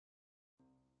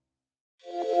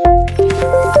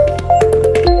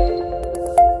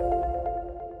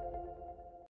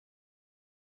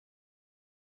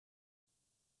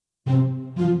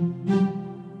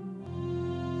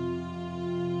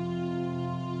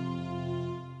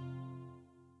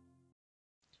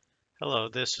Hello,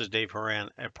 this is Dave Horan,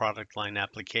 a product line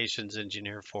applications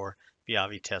engineer for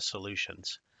VIAVI Test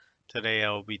Solutions. Today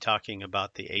I will be talking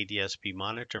about the ADSB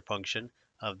monitor function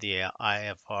of the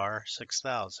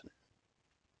IFR6000.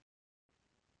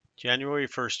 January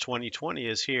 1st, 2020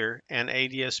 is here, and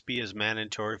ADSB is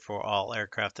mandatory for all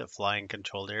aircraft that fly in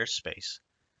controlled airspace.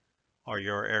 Are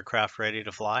your aircraft ready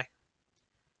to fly?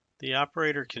 The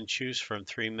operator can choose from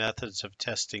three methods of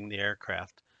testing the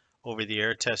aircraft.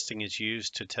 Over-the-air testing is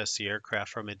used to test the aircraft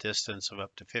from a distance of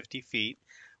up to 50 feet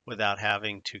without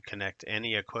having to connect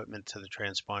any equipment to the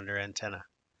transponder antenna.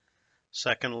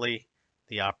 Secondly,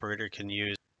 the operator can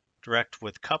use direct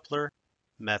with coupler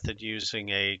method using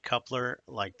a coupler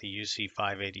like the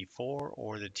UC584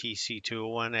 or the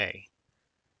TC201A.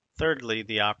 Thirdly,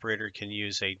 the operator can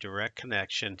use a direct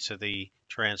connection to the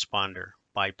transponder,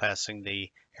 bypassing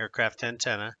the aircraft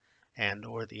antenna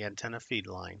and/or the antenna feed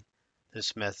line.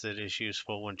 This method is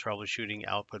useful when troubleshooting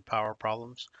output power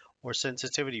problems or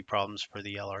sensitivity problems for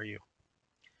the LRU.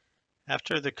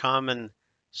 After the common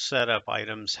setup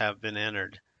items have been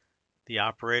entered, the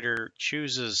operator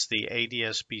chooses the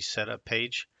ADSB setup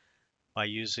page by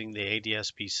using the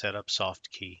ADSB setup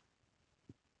soft key.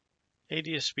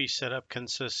 ADSB setup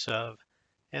consists of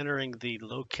entering the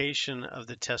location of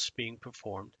the test being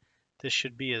performed. This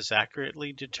should be as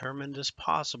accurately determined as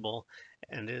possible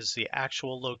and is the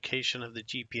actual location of the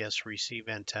GPS receive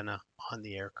antenna on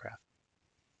the aircraft.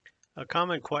 A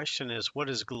common question is, what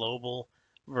is global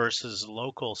versus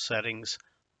local settings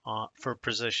for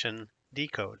position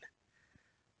decode?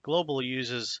 Global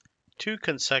uses two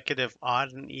consecutive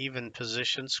odd and even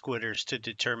position squitters to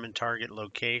determine target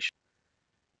location.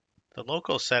 The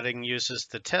local setting uses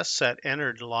the test set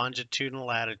entered longitude and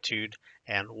latitude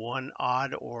and one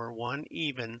odd or one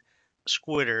even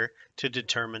squitter to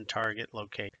determine target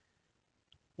location.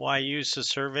 Why use the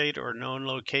surveyed or known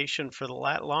location for the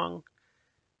lat long?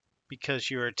 Because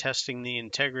you are testing the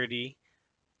integrity,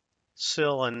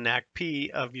 SIL, and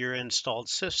NACP of your installed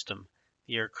system.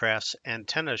 The aircraft's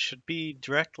antenna should be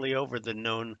directly over the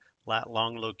known lat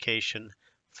long location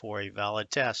for a valid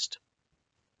test.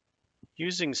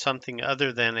 Using something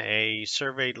other than a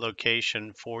surveyed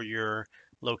location for your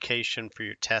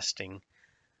testing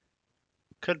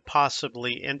could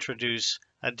possibly introduce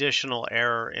additional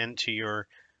error into your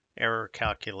error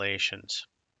calculations.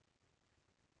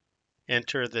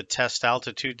 Enter the test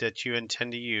altitude that you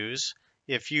intend to use.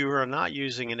 If you are not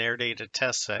using an air data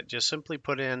test set, just simply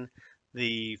put in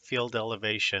the field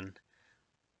elevation.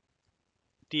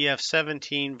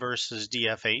 DF17 versus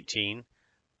DF18.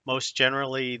 Most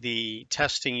generally, the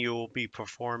testing you will be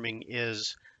performing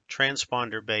is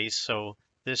transponder based, so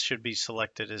this should be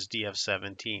selected as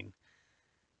DF17.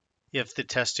 If the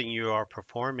testing you are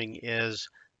performing is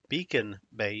beacon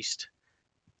based,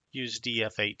 use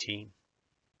DF18.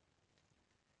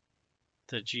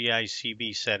 The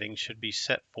GICB setting should be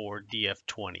set for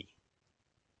DF20.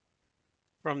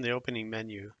 From the opening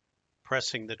menu,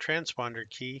 pressing the transponder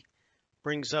key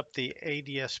brings up the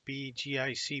ADSB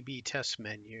GICB test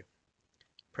menu.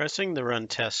 Pressing the Run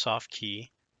Test soft key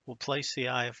will place the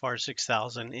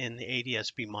IFR6000 in the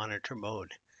ADSB monitor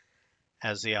mode.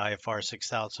 As the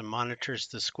IFR6000 monitors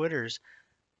the squitters,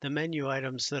 the menu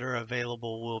items that are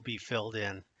available will be filled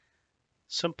in.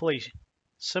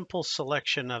 Simple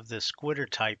selection of the squitter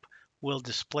type will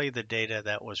display the data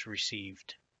that was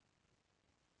received.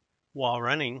 While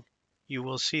running, you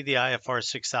will see the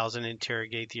IFR6000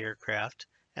 interrogate the aircraft,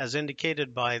 as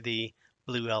indicated by the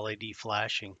blue LED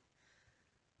flashing.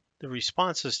 The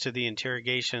responses to the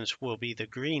interrogations will be the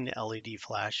green LED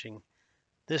flashing.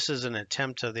 This is an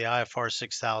attempt of the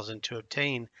IFR6000 to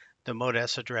obtain the Mode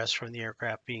S address from the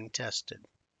aircraft being tested.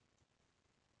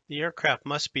 The aircraft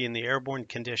must be in the airborne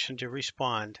condition to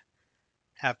respond.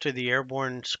 After the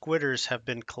airborne squitters have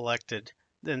been collected,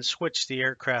 then switch the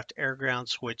aircraft air-ground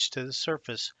switch to the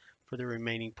surface for the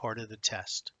remaining part of the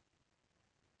test.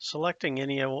 Selecting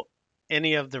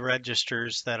any of the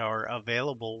registers that are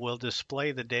available will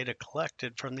display the data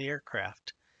collected from the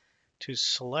aircraft. To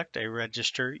select a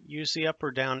register, use the up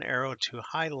or down arrow to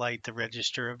highlight the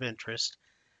register of interest.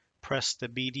 Press the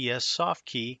BDS soft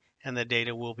key and the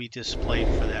data will be displayed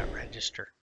for that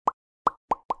register.